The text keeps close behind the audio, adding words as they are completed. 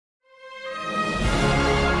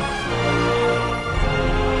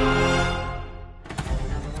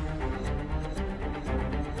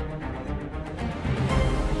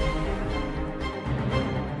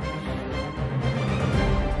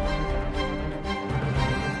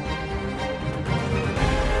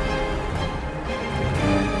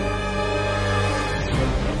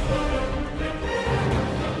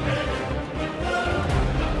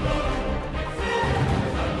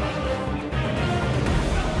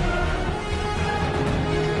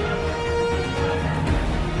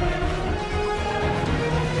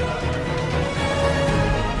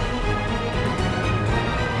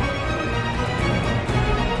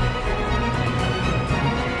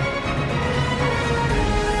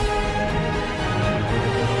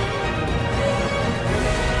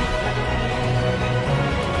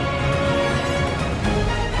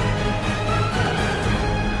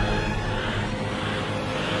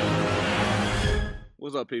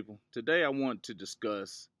people? Today I want to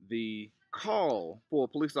discuss the call for a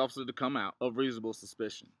police officer to come out of reasonable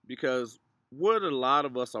suspicion, because what a lot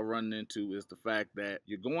of us are running into is the fact that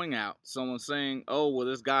you're going out, someone's saying, oh, well,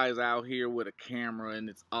 this guy's out here with a camera and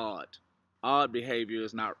it's odd. Odd behavior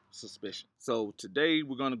is not suspicion. So today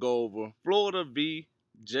we're going to go over Florida v.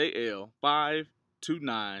 JL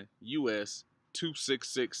 529 US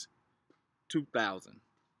 266 2000.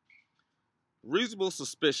 Reasonable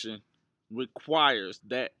suspicion requires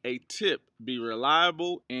that a tip be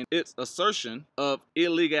reliable in its assertion of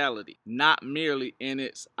illegality, not merely in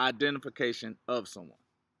its identification of someone.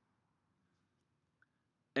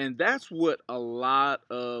 And that's what a lot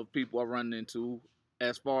of people are running into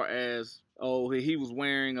as far as, oh, he was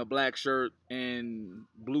wearing a black shirt and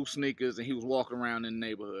blue sneakers and he was walking around in the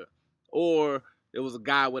neighborhood. Or it was a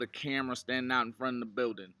guy with a camera standing out in front of the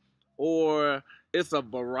building. Or it's a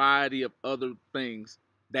variety of other things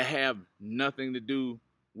that have nothing to do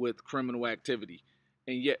with criminal activity.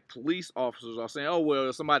 And yet police officers are saying, oh,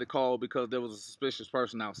 well, somebody called because there was a suspicious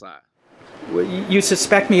person outside. Well, you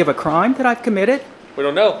suspect me of a crime that I've committed? We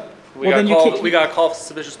don't know. We got a call of a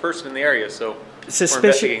suspicious person in the area, so we're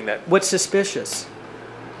investigating that. What's suspicious?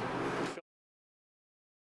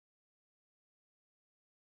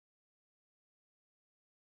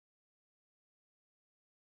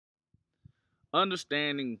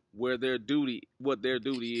 Understanding what their duty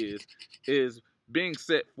is being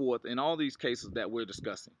set forth in all these cases that we're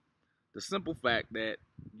discussing. The simple fact that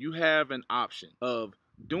you have an option of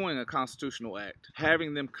doing a constitutional act,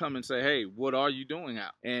 having them come and say, hey, what are you doing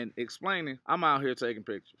out? And explaining, I'm out here taking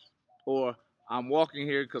pictures. Or I'm walking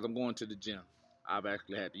here because I'm going to the gym. I've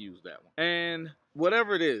actually had to use that one. And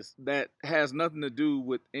whatever it is that has nothing to do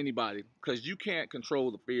with anybody, because you can't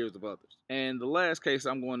control the fears of others. And the last case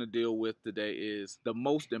I'm going to deal with today is the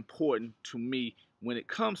most important to me when it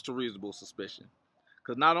comes to reasonable suspicion.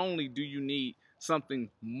 Because not only do you need something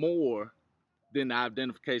more than the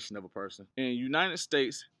identification of a person. In United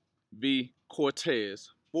States v. Cortez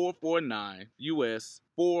 449 US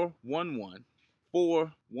 411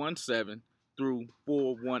 417 through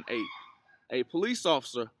 418, a police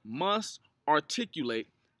officer must articulate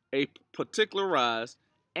a particularized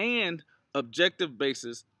and objective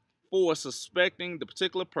basis for suspecting the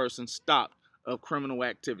particular person stopped of criminal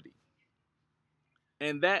activity.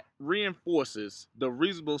 And that reinforces the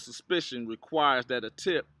reasonable suspicion requires that a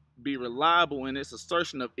tip be reliable in its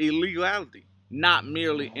assertion of illegality, not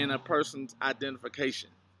merely in a person's identification.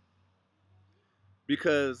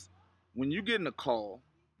 Because when you get in a call,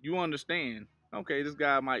 you understand, okay, this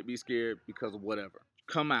guy might be scared because of whatever.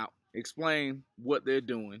 Come out, explain what they're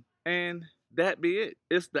doing, and that be it.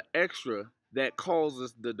 It's the extra that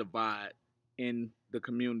causes the divide in the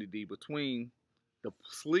community between the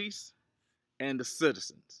police and the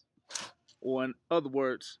citizens. Or in other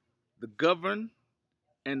words, the governed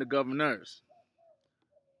and the governors.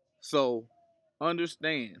 So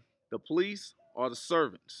understand, the police are the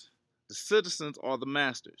servants. The citizens are the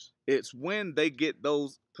masters. It's when they get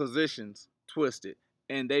those positions twisted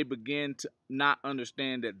and they begin to not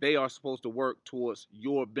understand that they are supposed to work towards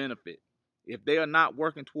your benefit. If they are not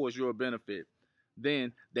working towards your benefit,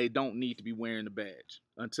 then they don't need to be wearing the badge.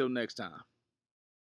 Until next time.